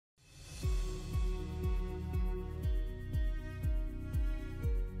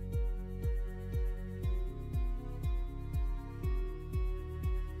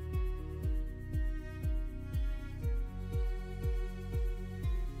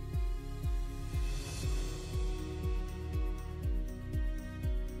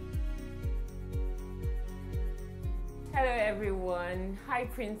Hello everyone. Hi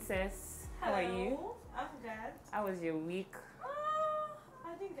Princess. How are you? I'm good. How was your week?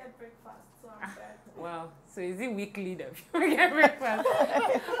 I didn't get breakfast, so I'm good. Wow. So is it weekly that you get breakfast?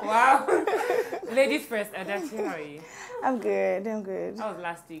 Wow. Ladies first, Adachi, how are you? I'm good. I'm good. How was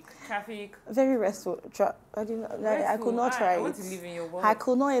last week? Traffic? Very restful. I didn't. I could not try I it. want to live in your world. I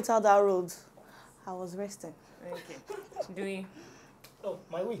could not enter that road. I was resting. Okay. Doing? Oh,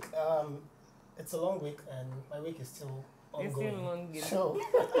 my week. It's a long week, and my week is still ongoing. It's still longing. So,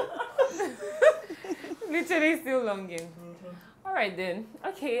 Literally still longing. All right then.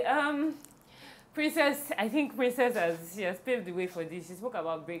 Okay. Princess, I think Princess she has paved the way for this. She spoke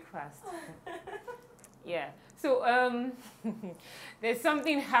about breakfast. Yeah. So there's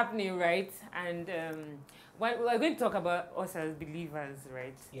something happening, right? And we're going to talk about us as believers,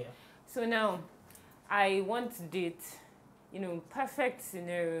 right? yeah. So now, I want to date, perfect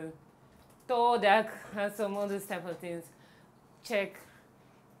scenario, tall, dark, handsome, all those type of things. Check.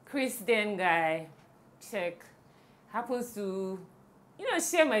 Christian guy, check. Happens to,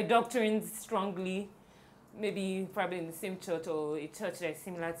 share my doctrines strongly. Maybe probably in the same church or a church that's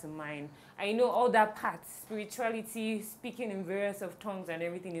similar to mine. I know all that part, spirituality, speaking in various of tongues and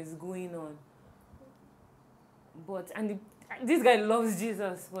everything is going on. But, this guy loves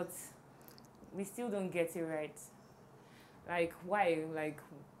Jesus, but we still don't get it right. Like, why? Like,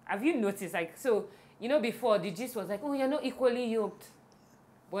 have you noticed? Like, so, before the gist was like, oh, you're not equally yoked.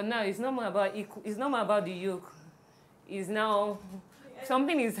 But now it's not more about it's not more about the yoke. It's now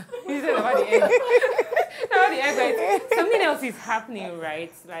something is it's about the egg. About the egg, right? Something else is happening,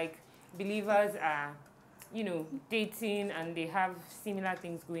 right? Like believers are, dating and they have similar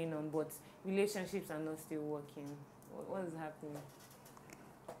things going on, but relationships are not still working. What is happening?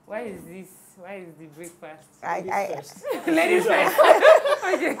 Why is the breakfast? Ladies first.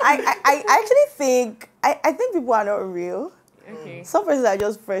 Okay. I actually think I think people are not real. Okay. Some persons are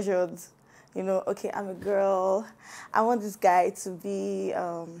just pressured. Okay, I'm a girl. I want this guy to be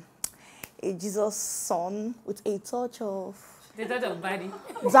a Jesus son with a touch of The thought of body.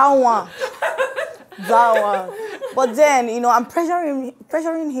 that one. That one. But then, I'm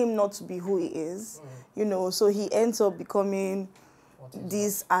pressuring him not to be who he is. So he ends up becoming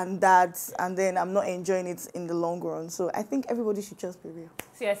this and that, and then I'm not enjoying it in the long run. So I think everybody should just be real.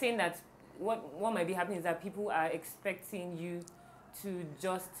 So you're saying that what might be happening is that people are expecting you to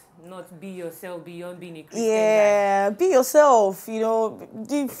just not be yourself beyond being a Christian Yeah, be yourself.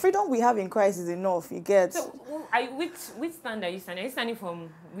 The freedom we have in Christ is enough. You get. So, which stand are you standing? Are you standing from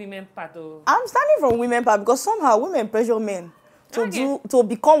women part or? I'm standing from women part because somehow women pressure men to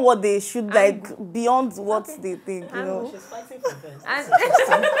become what they should beyond what they think. She's fighting for them.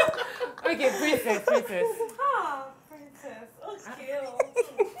 Okay, princess. Princess.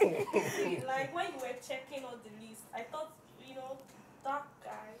 Okay. Like when you were checking on the list, I thought, dark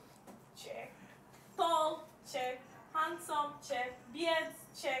guy, check. Tall, check. Handsome, check. Beard,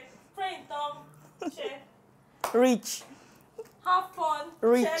 check. Praying tongue, check. Rich. Have fun,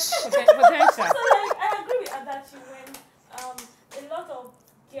 Rich. check. Potential. So I agree with Adachi when a lot of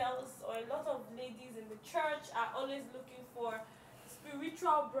girls or a lot of ladies in the church are always looking for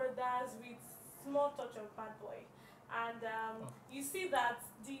spiritual brothers with small touch of bad boy. And you see that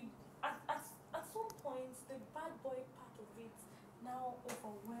at some point the bad boy part of it now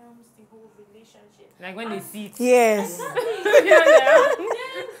overwhelms the whole relationship. Like when they see it. Yes. Exactly.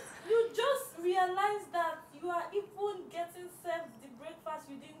 Then you just realize that you are even getting served the breakfast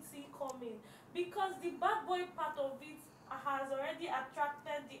you didn't see coming because the bad boy part of it has already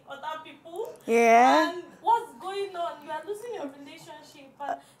attracted the other people. Yeah. And what's going on? You are losing your relationship.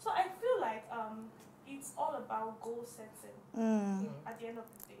 And so I feel like it's all about goal setting at the end of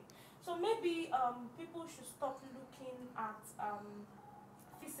the day. So maybe people should stop looking at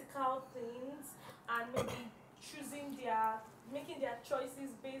physical things and maybe making their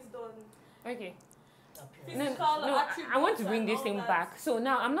choices based on Okay. physical No, attributes. I want to bring and this all thing that. back. So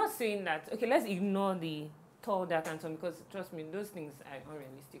now I'm not saying that. Okay, let's ignore the tall, dark, and some because trust me, those things are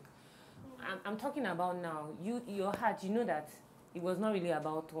unrealistic. I'm talking about now. Your heart, you know that it was not really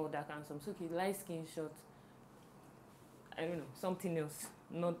about tall, dark, and some. So okay, light skin, short. I don't know, something else,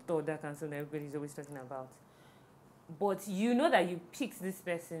 not tall, dark, and some that everybody's always talking about. But you know that you picked this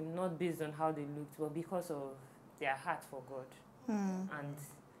person not based on how they looked, but because of their heart for God and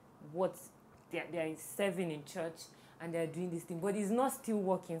what they are serving in church. And they're doing this thing, but it's not still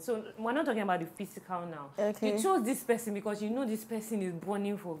working. So we're not talking about the physical now. Okay. You chose this person because you know this person is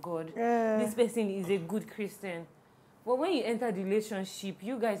burning for God. Yeah. This person is a good Christian. But when you enter the relationship,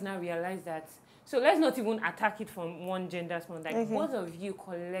 you guys now realize that So let's not even attack it from one gender's point. Like, Okay. both of you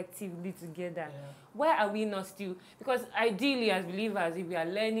collectively together, Yeah. why are we not still? Because ideally, as believers, if we are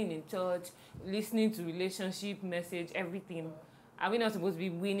learning in church, listening to relationship message, everything, are we not supposed to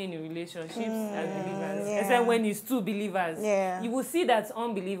be winning in relationships as believers? yeah. Except when it's two believers. Yeah. You will see that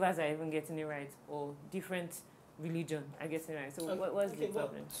unbelievers are even getting it right, or different religion are getting it right. So what's the Okay, well,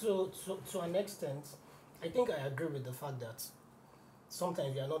 problem? to an extent, I think I agree with the fact that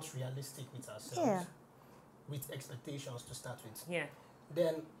sometimes we are not realistic with ourselves, Yeah. with expectations to start with. Yeah.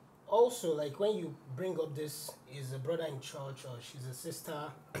 Then also, like when you bring up this is a brother in church or she's a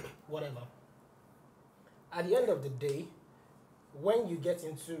sister, whatever. At the end of the day, when you get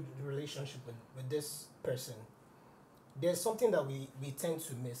into the relationship with this person, there's something that we tend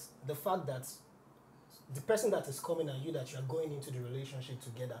to miss. The fact that the person that is coming and you that you're going into the relationship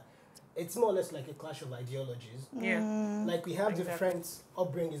together, it's more or less like a clash of ideologies. Yeah. Like we have Exactly. different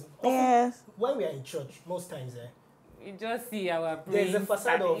upbringings. Often, Yes. when we are in church, most times, You just see our there's a brains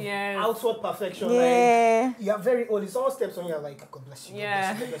facade of yes. outward perfection. Like Yeah. you are very old. If someone steps on you, you're like, God bless you. God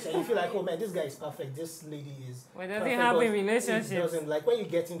Yeah. bless you, God bless you. And you feel like, oh man, this guy is perfect. This lady is. Well, it doesn't perfect, happen but in relationships. It doesn't. Like when you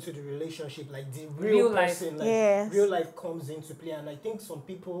get into the relationship, like the Real real life. person, like Yes. real life comes into play. And I think some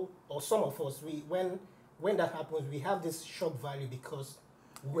people or some of us, we when that happens, we have this shock value because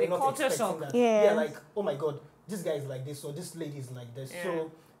we're The not culture expecting shock. that. Yeah. Yeah, like oh my God, this guy is like this or this lady is like this. Yeah.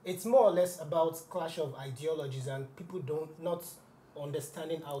 So it's more or less about clash of ideologies and people not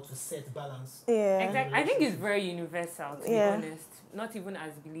understanding how to set balance. Yeah. Exactly. I think it's very universal, to Yeah. be honest. Not even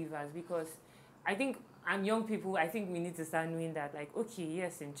as believers, because I think, and young people, I think we need to start knowing that, like, okay,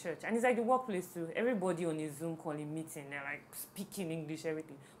 yes, in church. And it's like the workplace too. Everybody on a Zoom call, a meeting, they're like speaking English,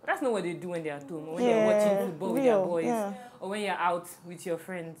 everything. But that's not what they do when they're at home, or when they're watching football with their Real. boys, Yeah. or when you're out with your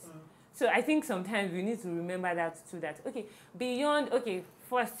friends. So I think sometimes we need to remember that too, that, okay, beyond, okay,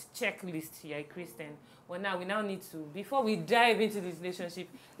 first checklist, you're a Christian. Well, now we need to, before we dive into this relationship,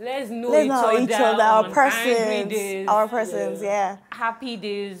 let's know Let's know each other, on our angry persons, days, our persons. Yeah. happy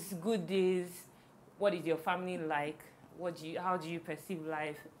days, good days. What is your family like? How do you perceive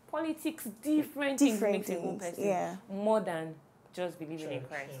life? Politics, different things Different makes a whole things. person Yeah. more than just believing in Church,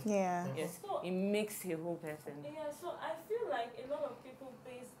 Christ. Yeah. Yes, So- it makes a whole person. Yeah, so I feel like a lot of people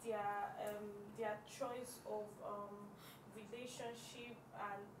base their choice of relationship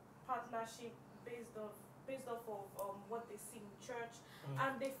and partnership based off of what they see in church,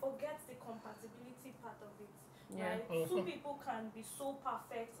 and they forget the compatibility part of it. Yeah. Right? Two people can be so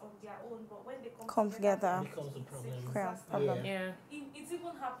perfect on their own, but when they Come together. it's Becomes a problem. a Yeah, disaster. problem. Yeah. It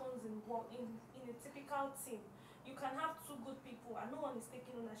even happens in work in a typical team. You can have two good people and no one is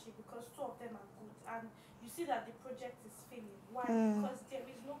taking ownership because two of them are good, and you see that the project is failing. Why? Because there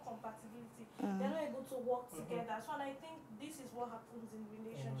is no compatibility. They're not able to work together. So, and I think this is what happens in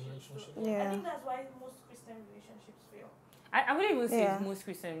relationships. too. I Yeah. think that's why most Christian relationships fail. I wouldn't even say Yeah. it's most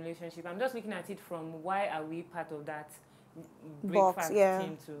Christian relationship. I'm just looking at it from why are we part of that Box, breakfast yeah,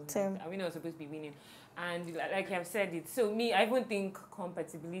 team too? team. Are we not supposed to be winning? And like I've said it, so me, I even think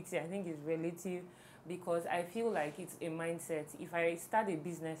compatibility, I think is relative, because I feel like it's a mindset. If I start a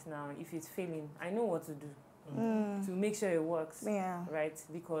business now, if it's failing, I know what to do to make sure it works. Yeah. Right?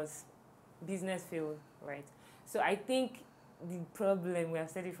 Because business failed, right? So I think the problem, we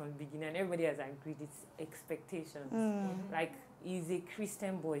have said it from the beginning, and everybody has agreed, it's expectations. Like, he's a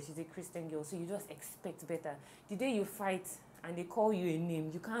Christian boy, she's a Christian girl, so you just expect better. The day you fight and they call you a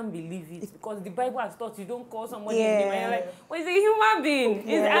name, you can't believe it, because the Bible has taught you don't call somebody a name, and you're like, well, he's a human being, he's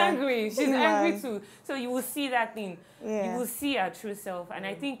Yeah. angry, she's Human. angry too. So you will see that thing, Yeah. you will see our true self, and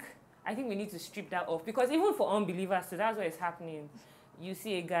I think we need to strip that off, because even for unbelievers, so that's what is happening. You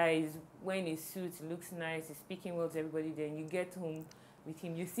see a guy is wearing a suit, looks nice, he's speaking well to everybody, then you get home with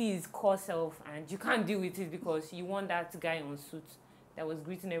him, you see his core self, and you can't deal with it because you want that guy on suit that was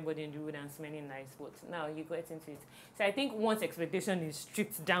greeting everybody in the road and smelling nice, but now you get into it. So I think once expectation is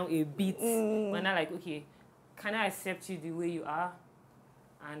stripped down a bit, we're not like, okay, can I accept you the way you are,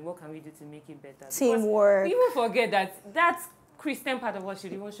 and what can we do to make it better? Because Teamwork. we even forget that Christian part of us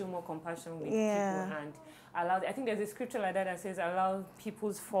should even show more compassion with Yeah. people and allow. I think there's a scripture like that says allow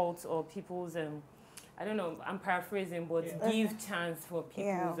people's faults or people's I don't know, I'm paraphrasing, but give chance for people's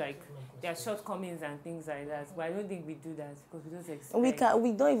Yeah. like their shortcomings and things like that. But I don't think we do that because we don't expect.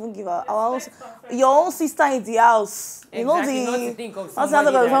 We don't even give our own, Respect perfect. your own sister in the house. You know Exactly, not to the. think of Not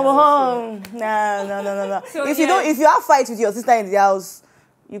somebody to that- home. No. So, if yeah. if you have fight with your sister in the house,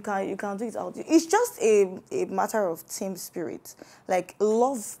 you can do it out. It's just a matter of team spirit. Like,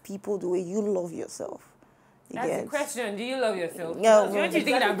 love people the way you love yourself. That's the get? question. Do you love yourself? Yeah, Don't you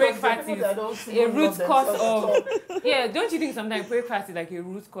think that breakfast is a root cause of... Yeah, don't you think sometimes breakfast is like a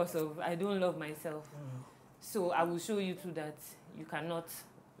root cause of I don't love myself? So I will show you too that you cannot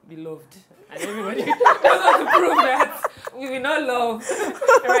be loved. And everybody just want to prove that we will not love.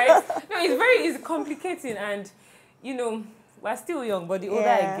 Right? No, it's complicating, and you know, we're still young, but the older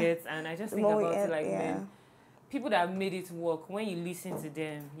I get, and I just think about it like men. People that have made it work, when you listen to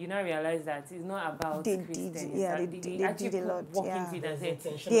them, you now realize that it's not about Christians. They actually did a lot. walk into it and say,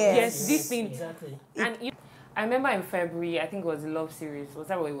 Yes, this thing. Exactly. And I remember in February, I think it was the Love Series. Was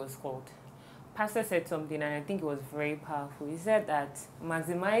that what it was called? Pastor said something, and I think it was very powerful. He said that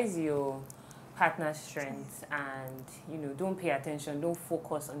maximize your partner's strengths, and you know, don't pay attention, don't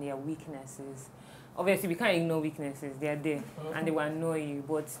focus on their weaknesses. Obviously, we can't ignore weaknesses; they are there, and they will annoy you.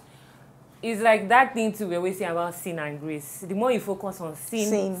 But it's like that thing too we always say about sin and grace. The more you focus on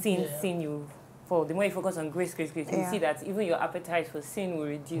sin, you fall. The more you focus on grace, you see that even your appetite for sin will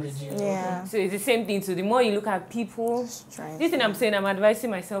reduce. Yeah. So it's the same thing too. The more you look at people, this thing I'm saying, I'm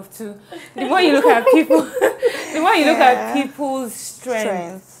advising myself too. The more you look at people, the more you look at people's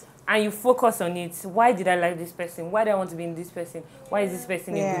strengths. And you focus on it. Why did I like this person? Why do I want to be in this person? Why is this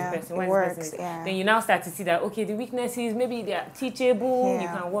person a good person? Why is this person? Then you now start to see that okay, the weaknesses maybe they are teachable. You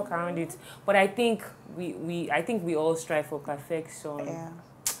can work around it. But I think we all strive for perfection. Yeah.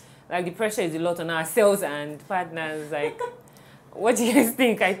 Like the pressure is a lot on ourselves and partners. Like, what do you guys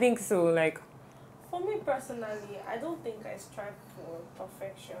think? I think so. Like, for me personally, I don't think I strive for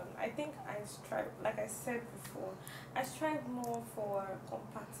perfection. I think I strive, like I said before, I strive more for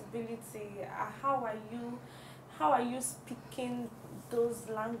compatibility. How are you speaking those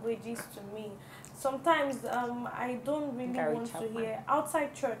languages to me? Sometimes I don't really want to hear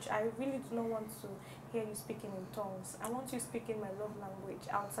outside church. I really do not want to hear you speaking in tongues. I want you speaking my love language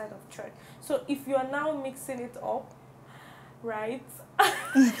outside of church. So if you are now mixing it up, right? Love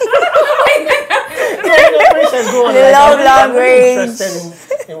language. I'm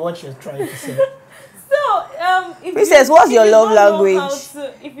interested in what you're trying to say. So, if Princess, what's your love language?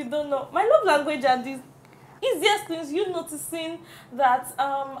 If you don't know, my love language are these easiest things. You noticing that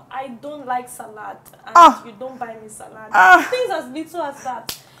I don't like salad and you don't buy me salad. Things as little as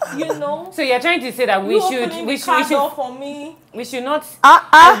that. You know. So you're trying to say that we should for me. We should not.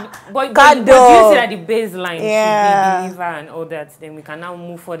 But you say that the baseline should be believer and all that. Then we can now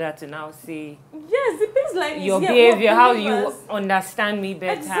move further to now say. Yes, the baseline is your behavior, how you understand me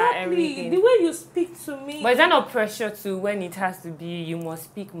better, everything. The way you speak to me. But is that not pressure to when it has to be? You must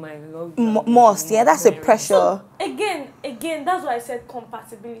speak my love. That's a pressure. So, again, that's why I said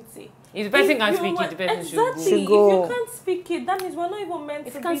compatibility. If the person can speak it, the person should go. If you can't speak it, that means we're not even meant to be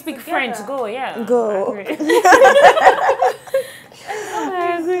If you can't speak together. French, go, Go.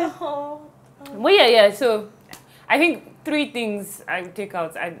 I agree. Well, yeah. So, I think 3 things I would take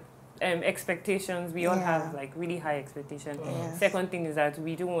out. Expectations. We all have like really high expectations. Second thing is that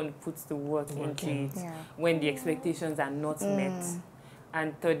we don't want to put the work into it when the expectations are not met.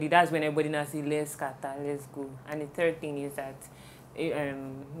 And thirdly, that's when everybody now says, let's scatter, let's go. And the third thing is that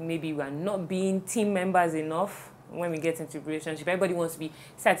maybe we are not being team members enough when we get into a relationship. Everybody wants to be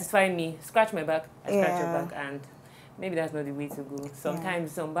satisfy me, scratch my back, I scratch your back, and maybe that's not the way to go.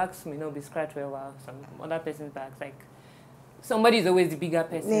 Sometimes some backs may not be scratched very well, some other person's backs, like somebody is always the bigger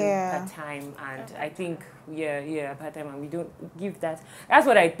person per time, and I think per time, and we don't give that. That's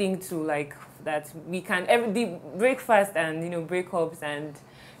what I think too, like that we can the breakfast and breakups and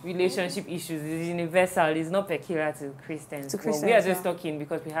relationship issues is universal. It's not peculiar to Christians. We are just talking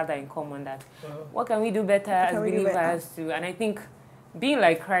because we have that in common. That what can we do better as believers too? And I think being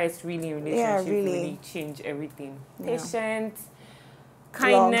like Christ really in relationship really change everything. Patience,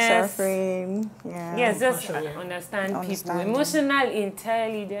 kindness, suffering, just understand people, emotional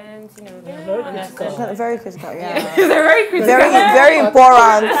intelligence, very critical, it's very critical, very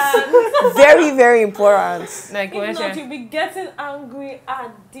important, very important. Like if not, you'll be getting angry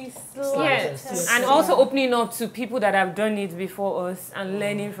at this. And also opening up to people that have done it before us and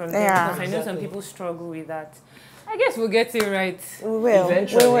learning from them, because I know some people struggle with that. I guess we'll get it right. We will.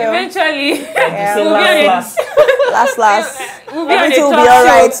 Eventually. Last. Everything will be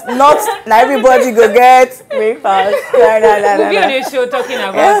alright. Not everybody go get breakfast. We'll be on a show talking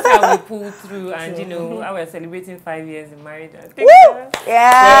about how we pull through and how we're celebrating 5 years in marriage. Woo!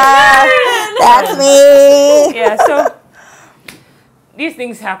 Yeah, that's me. Yeah, so these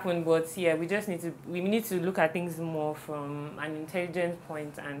things happen, but we need to look at things more from an intelligent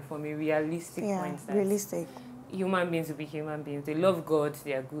point and from a realistic point. Realistic. human beings will be human beings. They love God,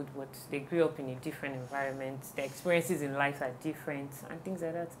 they are good, but they grew up in a different environment. Their experiences in life are different and things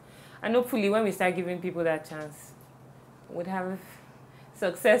like that. And hopefully when we start giving people that chance, we'd have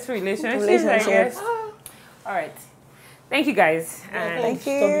successful relationships, I guess. All right. Thank you guys. Yeah, And Thank Thanks,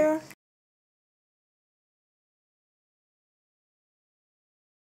 Toby. you.